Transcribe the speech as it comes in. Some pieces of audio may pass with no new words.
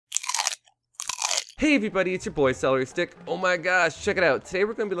Hey everybody, it's your boy Celerystick. Oh my gosh, check it out. Today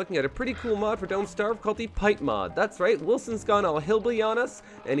we're going to be looking at a pretty cool mod for Don't Starve called the Pipe mod. That's right, Wilson's gone all hillbilly on us,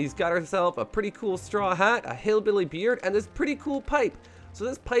 and he's got himself a pretty cool straw hat, a hillbilly beard, and this pretty cool pipe. So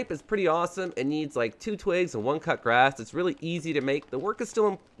this pipe is pretty awesome. It needs like 2 twigs and 1 cut grass. It's really easy to make. The work is still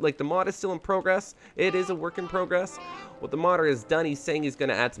in, the mod is still in progress. It is a work in progress. What the modder has done, he's saying he's going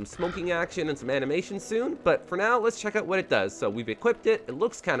to add some smoking action and some animation soon. But for now, let's check out what it does. So we've equipped it. It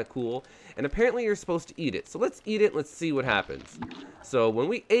looks kind of cool. And apparently you're supposed to eat it. So let's eat it and let's see what happens. So when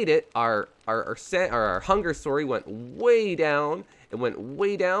we ate it, our hunger, went way down. It went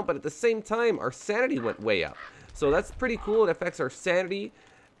way down, but at the same time, our sanity went way up. So that's pretty cool. It affects our sanity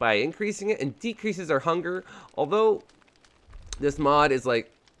by increasing it and decreases our hunger. Although this mod is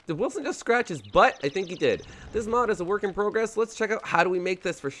like, did Wilson just scratch his butt? I think he did. This mod is a work in progress. Let's check out how do we make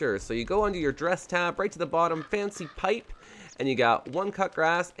this for sure. So you go under your dress tab, right to the bottom, fancy pipe, and you got 1 cut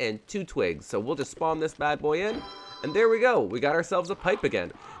grass and 2 twigs. So we'll just spawn this bad boy in. And there we go. We got ourselves a pipe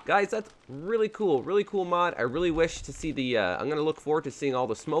again. Guys, that's really cool mod. I really wish to see the, I'm going to look forward to seeing all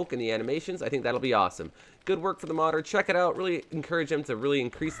the smoke and the animations. I think that'll be awesome. Good work for the modder. Check it out. Really encourage him to really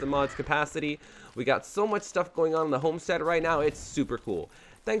increase the mod's capacity. We got so much stuff going on in the homestead right now. It's super cool.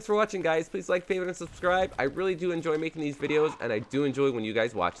 Thanks for watching, guys. Please like, favorite, and subscribe. I really do enjoy making these videos, and I do enjoy when you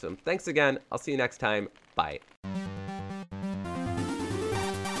guys watch them. Thanks again. I'll see you next time. Bye.